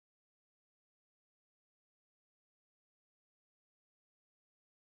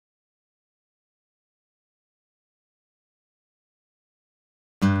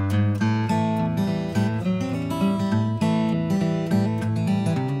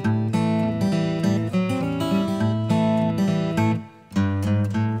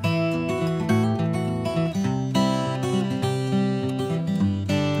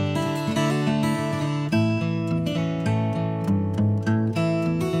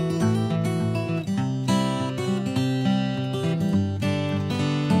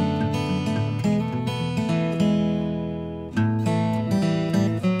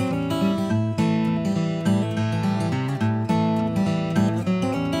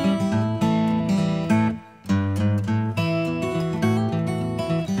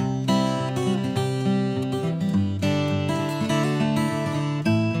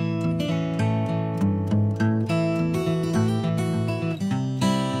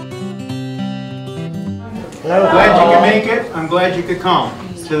Glad you can make it. I'm glad you could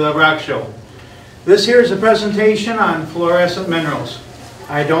come to the rock show. This here is a presentation on fluorescent minerals.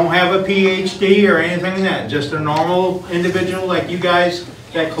 I don't have a PhD or anything like that. Just a normal individual like you guys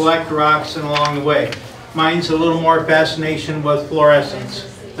that collect rocks and along the way. Mine's a little more fascination with fluorescence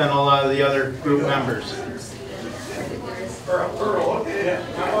than a lot of the other group members.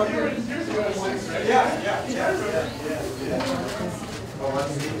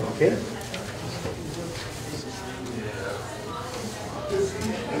 Okay.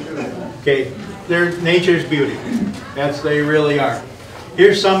 Okay, they're nature's beauty. They really are.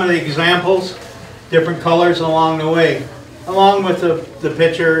 Here's some of the examples, different colors along the way. Along with the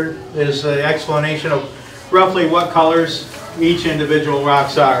picture is the explanation of roughly what colors each individual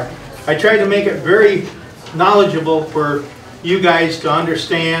rocks are. I tried to make it very knowledgeable for you guys to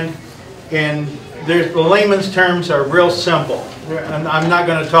understand, and the layman's terms are real simple. I'm not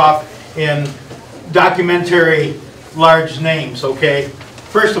going to talk in documentary large names, okay?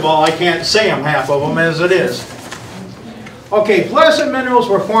 First of all, I can't say them, half of them, as it is. Okay, fluorescent minerals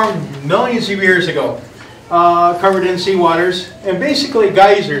were formed millions of years ago, covered in seawaters, and basically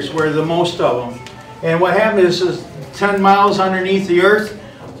geysers were the most of them. And what happened is 10 miles underneath the earth,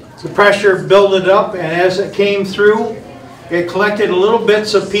 the pressure built it up, and as it came through, it collected little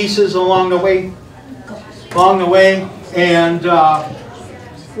bits of pieces along the way, and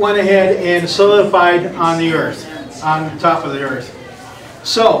went ahead and solidified on the earth, on top of the earth.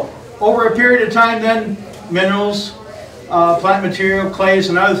 So, over a period of time then, minerals, plant material, clays,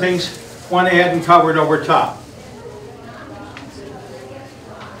 and other things went ahead and covered over top.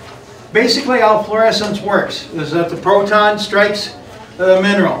 Basically how fluorescence works is that the proton strikes the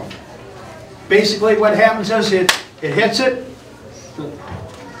mineral. Basically what happens is it hits it,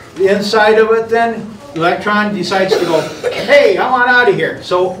 the inside of it then, the electron decides to go, hey, I want out of here.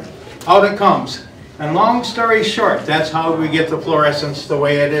 So out it comes. And long story short, that's how we get the fluorescence the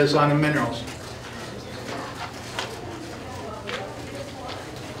way it is on the minerals.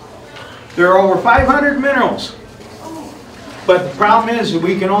 There are over 500 minerals. But the problem is that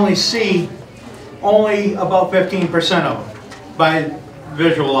we can only see about 15% of them by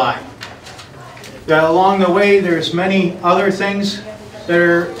visual eye. Along the way, there's many other things that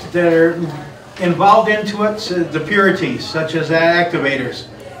are involved into it, so the purities, such as activators.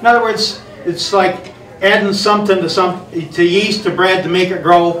 In other words, it's like adding something to yeast to bread to make it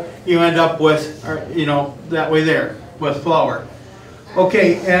grow. You end up with, that way there, with flour.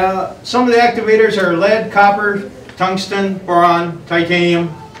 Okay, some of the activators are lead, copper, tungsten, boron,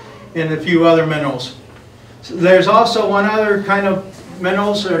 titanium, and a few other minerals. So there's also one other kind of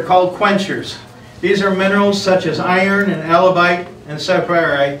minerals that are called quenchers. These are minerals such as iron and alibite and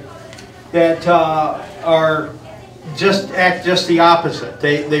sapphirite that act just the opposite.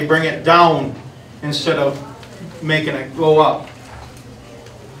 They bring it down instead of making it go up.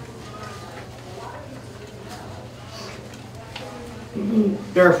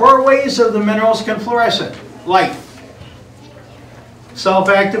 There are 4 ways of the minerals can fluorescent. Light,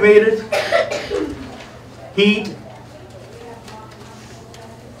 self-activated, heat,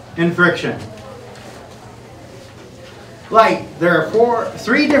 and friction. Light. There are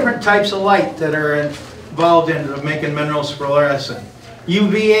 3 different types of light that are involved in making minerals fluorescent.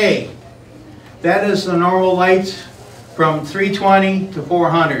 UVA. That is the normal lights from 320 to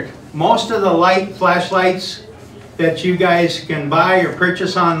 400. Most of the light flashlights that you guys can buy or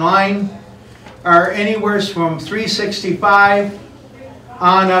purchase online are anywhere from 365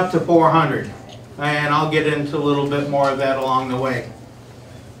 on up to 400. And I'll get into a little bit more of that along the way.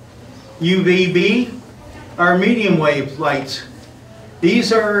 UVB are medium wave lights.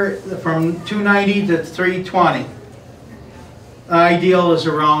 These are from 290 to 320. The ideal is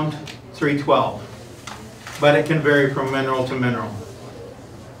around 312, but it can vary from mineral to mineral.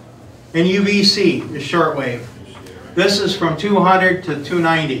 And UVC is short wave. This is from 200 to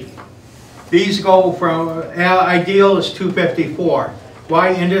 290. These go from, ideal is 254.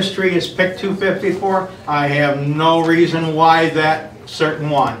 Why industry has picked 254? I have no reason why that certain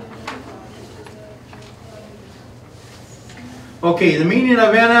one. Okay, the meaning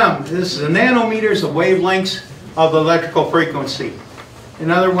of NM, this is the nanometers of wavelengths of electrical frequency. In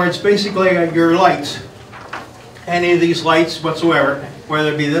other words, basically your lights, any of these lights whatsoever,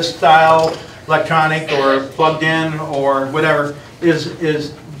 whether it be this style, electronic or plugged in or whatever,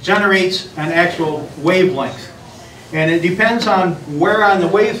 generates an actual wavelength. And it depends on where on the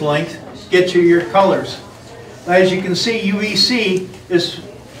wavelength gets you your colors. As you can see, UVC is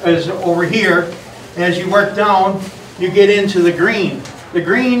over here. As you work down, you get into the green. The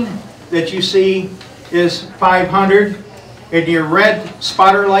green that you see is 500, and your red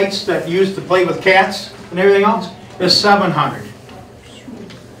spotter lights that you use to play with cats, and everything else is 700.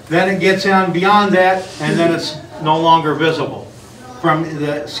 Then it gets on beyond that, and then it's no longer visible from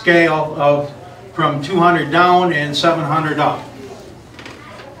the scale of from 200 down and 700 up.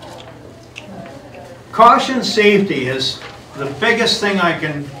 Caution safety is the biggest thing I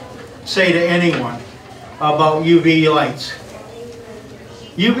can say to anyone about UV lights.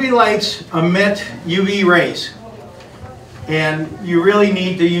 UV lights emit UV rays, and you really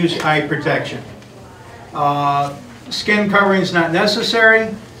need to use eye protection. Skin covering is not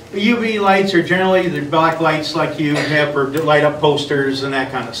necessary. UV lights are generally the black lights like you have for light up posters and that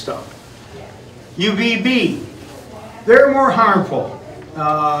kind of stuff. UVB, they're more harmful.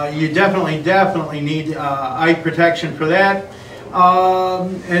 You definitely need eye protection for that,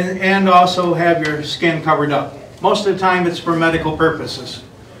 and also have your skin covered up. Most of the time it's for medical purposes,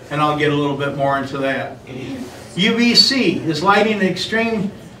 and I'll get a little bit more into that. UVC is lighting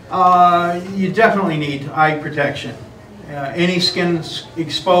extreme. You definitely need eye protection. Any skin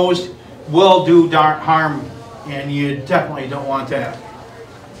exposed will do harm, and you definitely don't want that.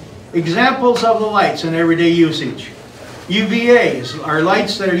 Examples of the lights in everyday usage. UVAs are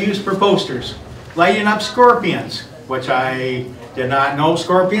lights that are used for posters. Lighting up scorpions, which I did not know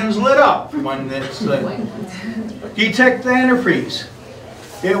scorpions lit up when it's lit. Detect the antifreeze.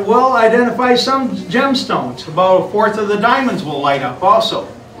 It will identify some gemstones. About 1/4 of the diamonds will light up also,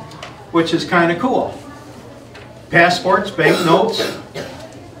 which is kind of cool. Passports, banknotes,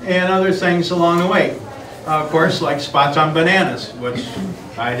 and other things along the way. Of course, like spots on bananas, which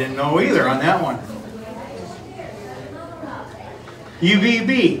I didn't know either on that one.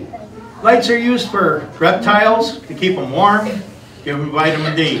 UVB. Lights are used for reptiles to keep them warm, give them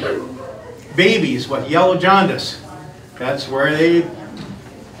vitamin D. Babies with yellow jaundice. That's where they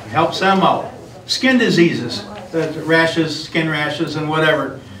helps them out. Skin diseases, rashes, skin rashes, and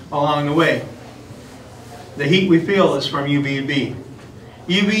whatever along the way. The heat we feel is from UVB.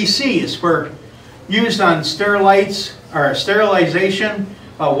 UVC is for used on sterilization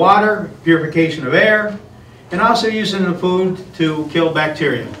of water, purification of air, and also used in the food to kill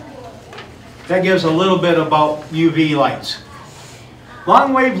bacteria. That gives a little bit about UV lights.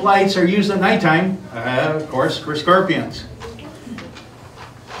 Long wave lights are used at nighttime, of course, for scorpions.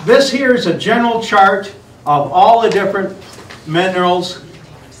 This here is a general chart of all the different minerals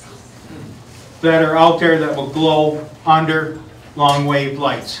that are out there that will glow under long wave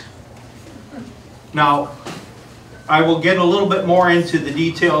lights. Now, I will get a little bit more into the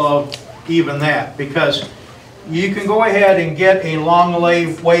detail of even that, because you can go ahead and get a long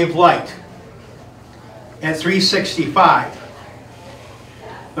wave light at 365.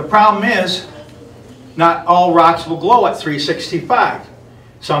 The problem is, not all rocks will glow at 365.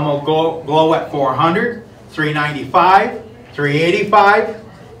 Some will glow at 400, 395, 385,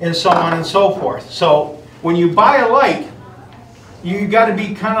 and so on and so forth. So when you buy a light, you got to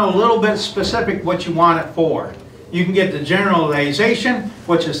be kind of a little bit specific what you want it for. You can get the generalization,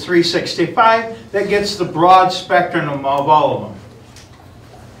 which is 365. That gets the broad spectrum of all of them.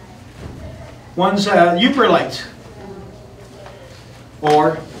 One's Upper lights,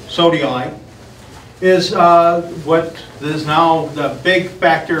 or sodiolite, is what is now the big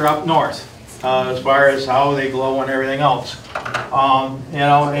factor up north as far as how they glow and everything else. You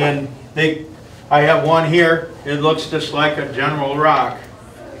know, and I have one here. It looks just like a general rock,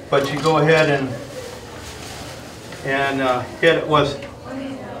 but you go ahead and hit it with.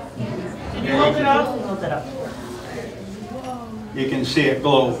 Hold it up. Hold it up. You can see it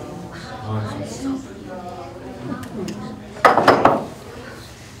glow.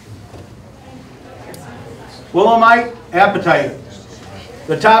 Willemite, apatite.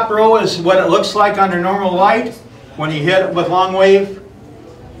 The top row is what it looks like under normal light. When you hit it with long wave,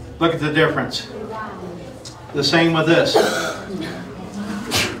 look at the difference. The same with this.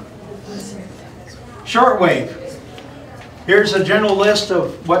 Shortwave. Here's a general list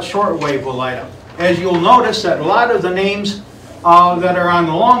of what shortwave will light up. As you'll notice that a lot of the names that are on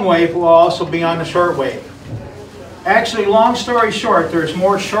the long wave will also be on the shortwave. Actually, long story short, there's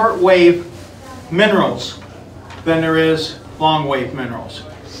more shortwave minerals than there is long wave minerals.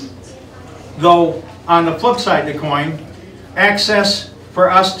 Though, on the flip side of the coin, access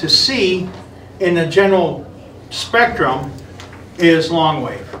for us to see in the general spectrum is long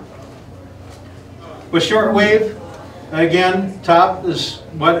wave. With short wave, again, top is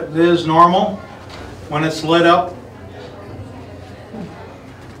what it is normal when it's lit up.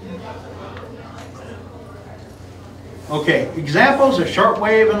 Okay, examples of short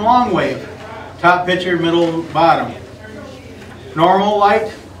wave and long wave. Top picture, middle, bottom. Normal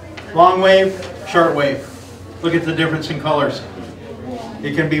light, long wave, short wave. Look at the difference in colors.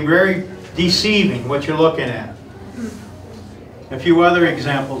 It can be very deceiving what you're looking at. A few other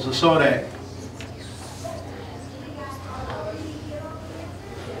examples of Sodak.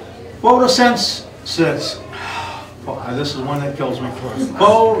 Photosynthesis. This is one that kills me. Fluorescent.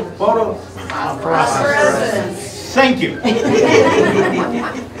 Thank you.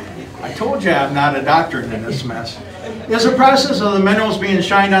 I told you I'm not a doctorate in this mess. It's a process of the minerals being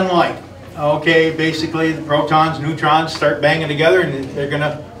shined on light. Okay, basically the protons, neutrons start banging together and they're going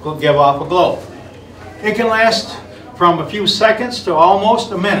to give off a glow. It can last from a few seconds to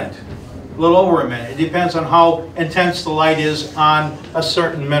almost a minute, a little over a minute. It depends on how intense the light is on a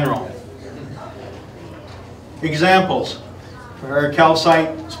certain mineral. Examples are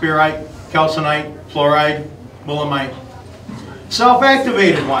calcite, spherite, calcinite, fluoride, willemite.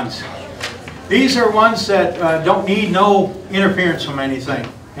 Self-activated ones. These are ones that don't need no interference from anything.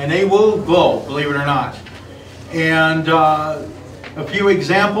 And they will glow, believe it or not. And a few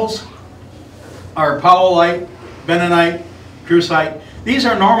examples are powellite, bentonite, crucite. These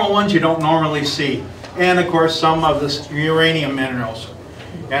are normal ones you don't normally see. And of course some of the uranium minerals.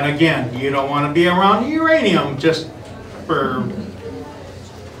 And again, you don't want to be around uranium just for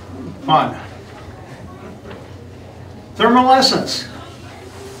fun. Thermolescence,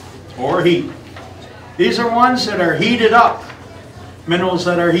 or heat. These are ones that are heated up. Minerals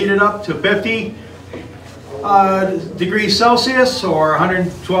that are heated up to 50 degrees Celsius or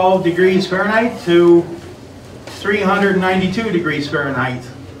 112 degrees Fahrenheit to 392 degrees Fahrenheit.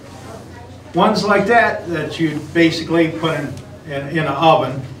 Ones like that you basically put in an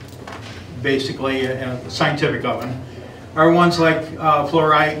oven, basically a scientific oven, are ones like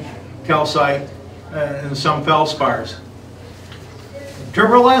fluorite, calcite, and some feldspars.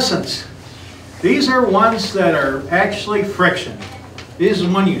 Turbulescence. These are ones that are actually friction. This is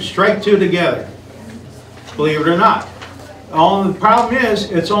one you strike two together, believe it or not. The problem is,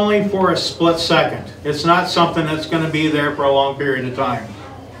 it's only for a split second. It's not something that's going to be there for a long period of time.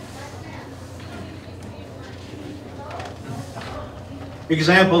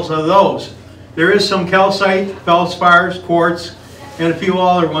 Examples of those. There is some calcite, feldspars, quartz, and a few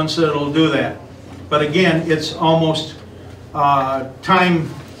other ones that will do that. But again, it's almost time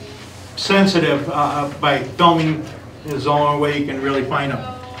sensitive by filming is the only way you can really find them.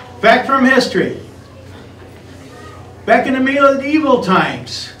 Fact from history. Back in the medieval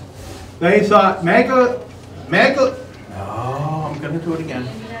times, they thought I'm going to do it again.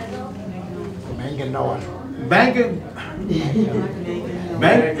 Thank you.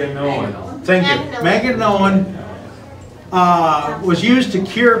 Manganone was used to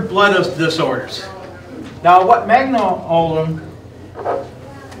cure blood disorders. Now, what manganone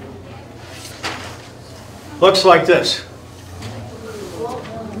looks like this.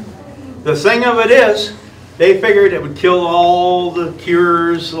 The thing of it is, they figured it would kill all the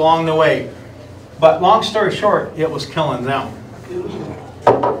cures along the way. But long story short, it was killing them.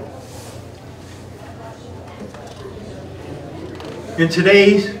 In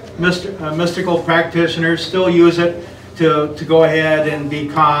today's mystical practitioners still use it to go ahead and be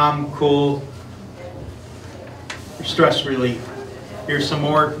calm, cool, stress relief. Here's some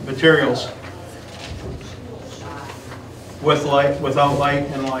more materials. With light, without light,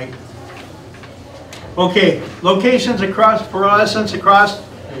 and light. Okay, locations across fluorescence, across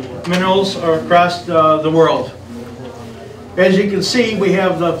minerals, or across the world. As you can see, we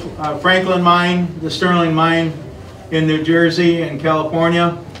have the Franklin mine, the Sterling mine in New Jersey and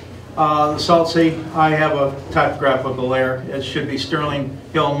California. The Salt Sea, I have a typographical there. It should be Sterling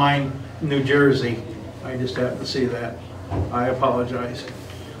Hill Mine, New Jersey. I just happened to see that. I apologize.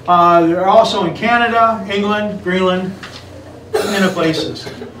 They're also in Canada, England, Greenland, and other places.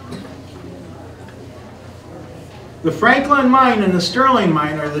 The Franklin mine and the Sterling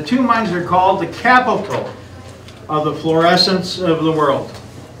mine are the two mines that are called the capital of the fluorescence of the world.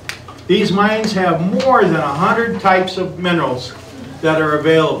 These mines have more than 100 types of minerals that are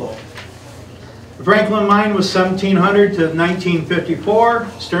available. The Franklin mine was 1700 to 1954.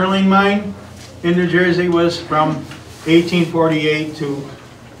 Sterling mine in New Jersey was from 1848 to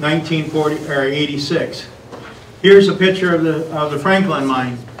 1986. Here's a picture of the Franklin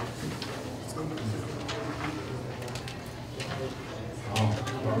mine.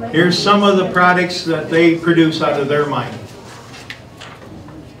 Here's some of the products that they produce out of their mine.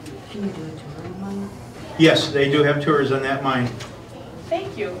 Can you do a tour of mine? Yes, they do have tours on that mine.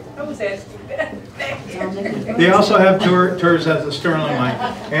 Thank you. I was asking that. Thank you. They also have tours at the Sterling mine.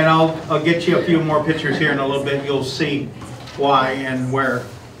 And I'll get you a few more pictures here in a little bit. You'll see why and where.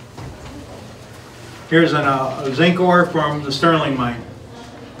 Here's a zinc ore from the Sterling mine.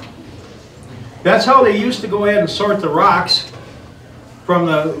 That's how they used to go ahead and sort the rocks from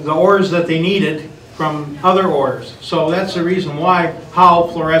the ores that they needed from other ores. So that's the reason why how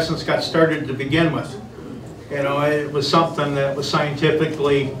fluorescence got started to begin with. You know, it was something that was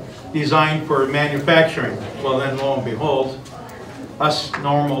scientifically designed for manufacturing. Well, then lo and behold, us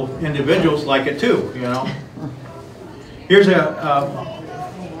normal individuals like it too, you know. Here's a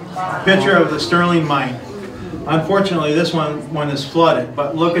picture of the Sterling mine. Unfortunately, this one is flooded,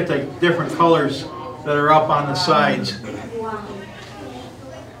 but look at the different colors that are up on the sides.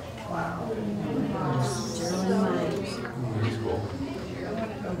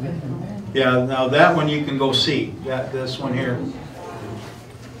 Yeah, now that one you can go see, this one here.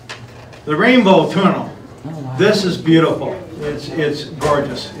 The rainbow tunnel. This is beautiful. It's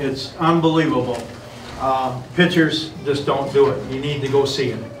gorgeous. It's unbelievable. Pictures just don't do it. You need to go see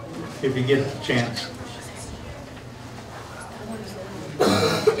it if you get the chance.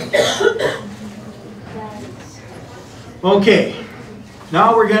 Okay,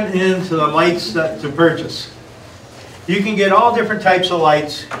 now we're getting into the lights to purchase. You can get all different types of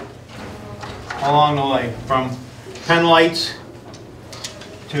lights along the way, from pen lights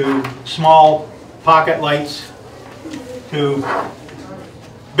to small pocket lights to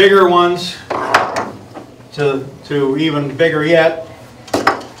bigger ones to even bigger yet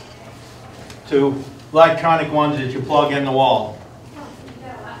to electronic ones that you plug in the wall.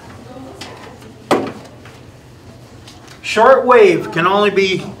 Short wave can only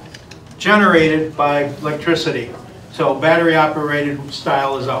be generated by electricity, so battery operated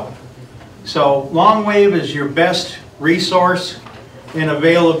style is out. So long wave is your best resource and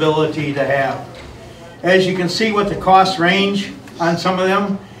availability to have. As you can see with the cost range on some of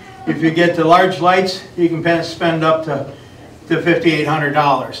them, if you get the large lights, you can spend up to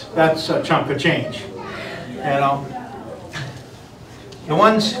 $5,800. That's a chunk of change. You know, the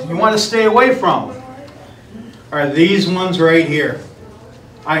ones you want to stay away from are these ones right here.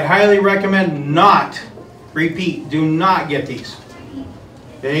 I highly recommend not, repeat, do not get these.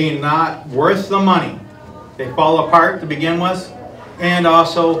 They are not worth the money. They fall apart to begin with, and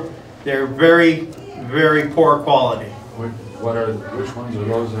also they're very, very poor quality. Which ones are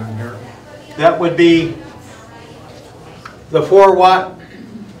those in here? That would be the 4-watt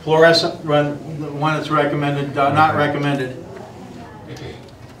fluorescent one, the one that's recommended, not recommended.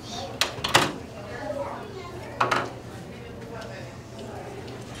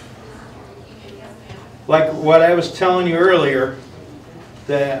 Like what I was telling you earlier,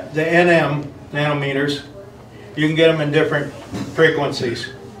 the NM nanometers, you can get them in different frequencies.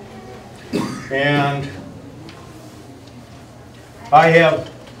 And I have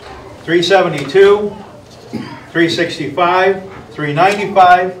 372, 365,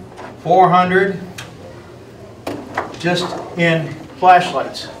 395, 400, just in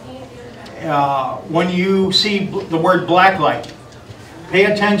flashlights. When you see the word black light, pay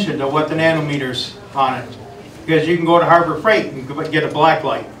attention to what the nanometers on it, because you can go to Harbor Freight and get a black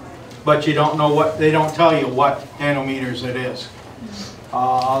light, but you don't know what, they don't tell you what nanometers it is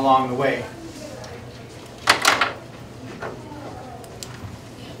along the way.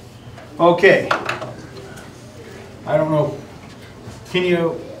 Okay, I don't know, can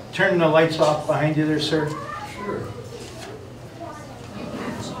you turn the lights off behind you there, sir? Sure.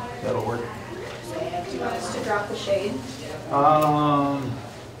 That'll work. Do you want us to drop the shade?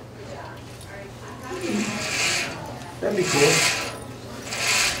 That'd be cool.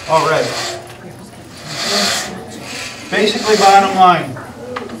 All right. Basically, bottom line,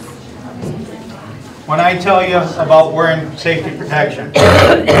 when I tell you about wearing safety protection,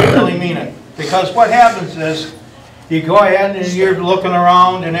 I really mean it. Because what happens is, you go ahead and you're looking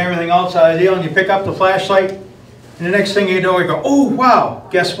around and everything else out of the deal, and you pick up the flashlight, and the next thing you know, you go, oh wow,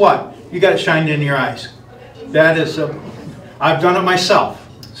 guess what? You got it shined in your eyes. That is, I've done it myself,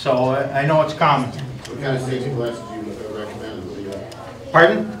 so I know it's common. What kind of safety glasses do you recommend?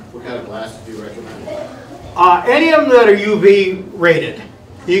 Pardon? What kind of glasses do you recommend? Any of them that are UV rated.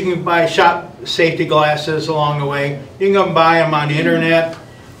 You can buy shop safety glasses along the way. You can buy them on the internet,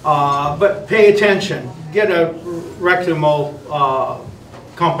 but pay attention. Get a reputable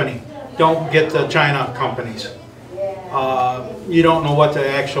company. Don't get the China companies. You don't know what the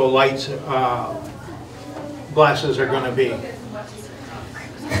actual lights glasses are going to be.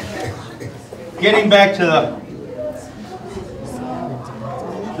 Getting back to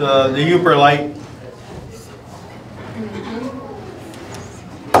the Upper light,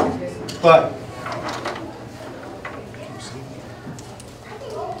 but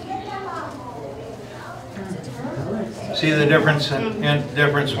see the difference in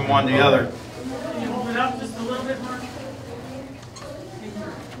difference from one to the other.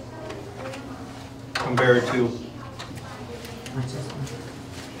 Compared to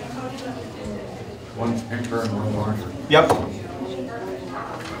One's pinker and one's larger. Yep.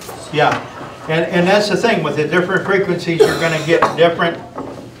 Yeah, and that's the thing, with the different frequencies, you're going to get different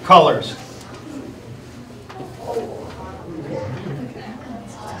colors.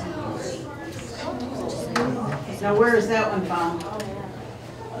 Now where is that one found?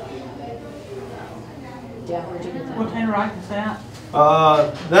 Yeah, where'd you get that? What kind of rock is that?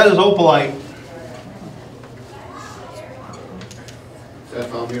 That is opalite. Is that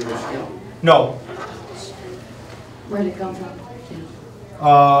found near Michigan? No. Where'd it come from?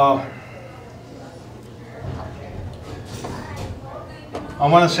 I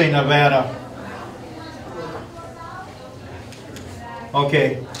want to say Nevada.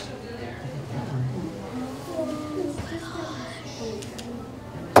 Okay.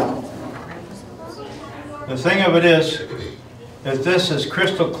 The thing of it is that this is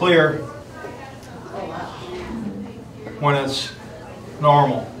crystal clear when it's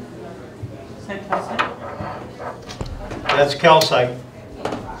normal. Is that calcite? That's calcite.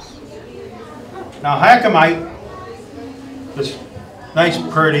 Now hackamite, this nice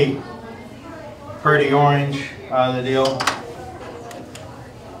pretty orange out of the deal.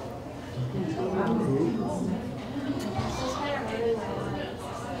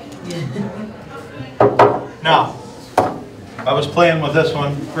 Now, I was playing with this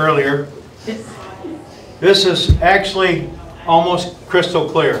one earlier. This is actually almost crystal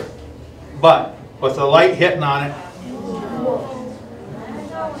clear, but with the light hitting on it,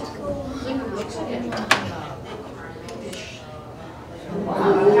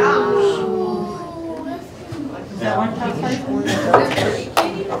 Is that one calcite?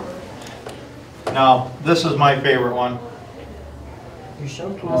 now this is my favorite one. Your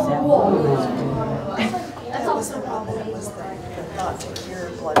showcase that blue is That's also probably was the thought to cure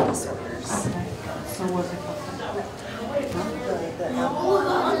blood disorders. So was it calcite?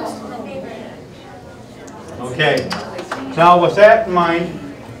 Okay, now with that in mind,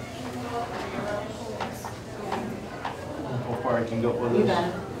 how far I can go with this?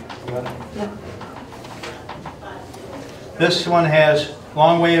 You got it? This one has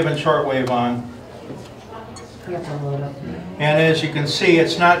long wave and short wave on. You have to load up. And as you can see,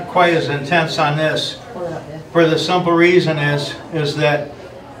 it's not quite as intense on this. Pull it up there. For the simple reason is that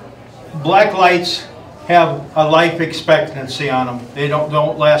black lights have a life expectancy on them. They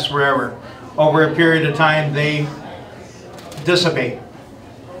don't last forever. Over a period of time, they dissipate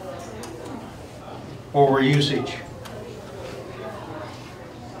over usage.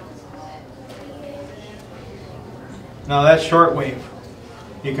 Now that's shortwave.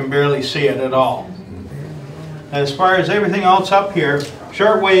 You can barely see it at all. As far as everything else up here,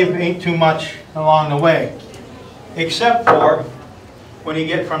 shortwave ain't too much along the way, except for when you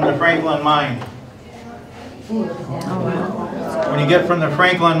get from the Franklin mine. When you get from the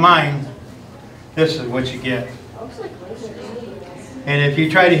Franklin mine, this is what you get. And if you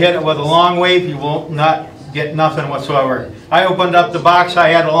try to hit it with a long wave, you will not get nothing whatsoever. I opened up the box, I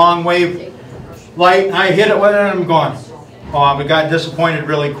had a long wave light, and I hit it with it, and I'm going, oh, I got disappointed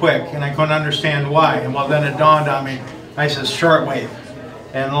really quick, and I couldn't understand why. And well, then it dawned on me, I said, shortwave.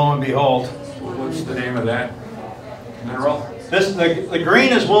 And lo and behold. What's the name of that mineral? This, the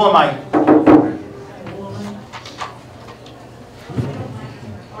green is willemite.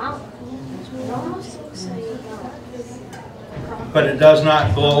 But it does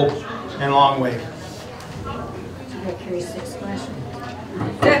not glow in long wave. That carries 6 questions.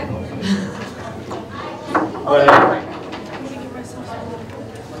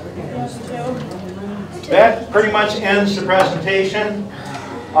 That pretty much ends the presentation.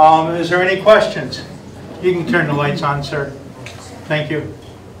 Is there any questions? You can turn the lights on, sir. Thank you.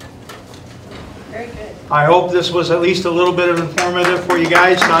 Very good. I hope this was at least a little bit of informative for you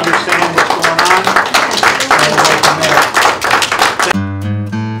guys to understand what's going on. And we'll go from there.